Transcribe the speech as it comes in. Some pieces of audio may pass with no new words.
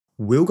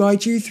We'll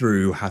guide you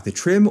through how to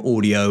trim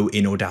audio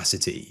in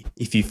Audacity.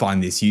 If you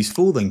find this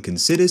useful, then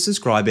consider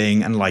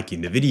subscribing and liking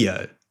the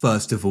video.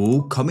 First of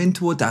all, come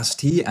into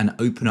Audacity and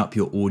open up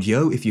your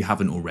audio if you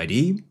haven't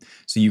already.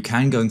 So you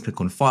can go and click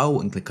on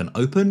File and click on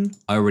Open.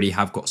 I already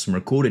have got some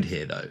recorded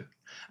here though.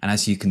 And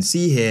as you can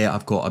see here,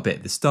 I've got a bit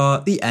at the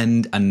start, the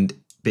end, and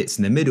bits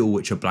in the middle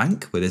which are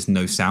blank, where there's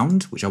no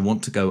sound, which I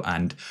want to go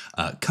and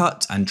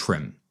cut and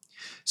trim.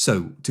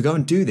 So to go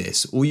and do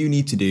this, all you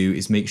need to do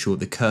is make sure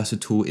the cursor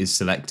tool is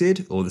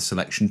selected, or the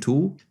selection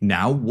tool.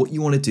 Now what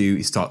you want to do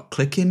is start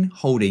clicking,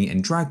 holding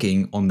and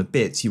dragging on the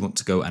bits you want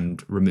to go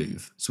and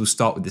remove. So we'll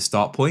start with the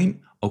start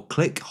point. I'll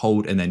click,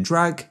 hold and then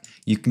drag.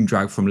 You can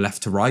drag from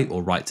left to right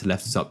or right to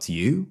left, it's up to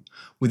you.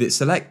 With it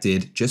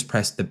selected, just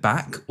press the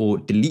back or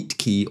delete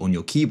key on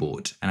your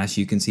keyboard. And as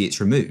you can see,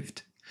 it's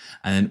removed.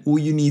 And then all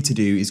you need to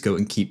do is go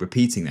and keep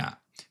repeating that.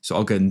 So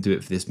I'll go and do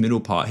it for this middle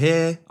part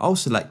here. I'll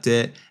select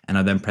it and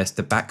I then press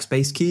the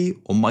backspace key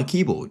on my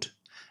keyboard.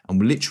 And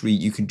literally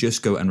you can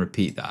just go and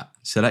repeat that.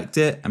 Select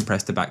it and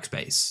press the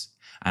backspace.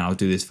 And I'll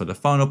do this for the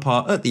final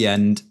part at the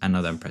end and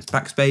I'll then press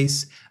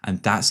backspace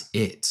and that's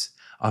it.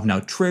 I've now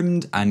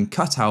trimmed and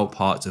cut out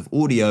parts of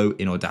audio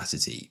in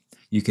Audacity.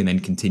 You can then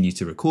continue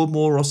to record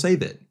more or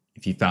save it.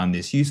 If you found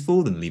this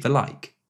useful, then leave a like.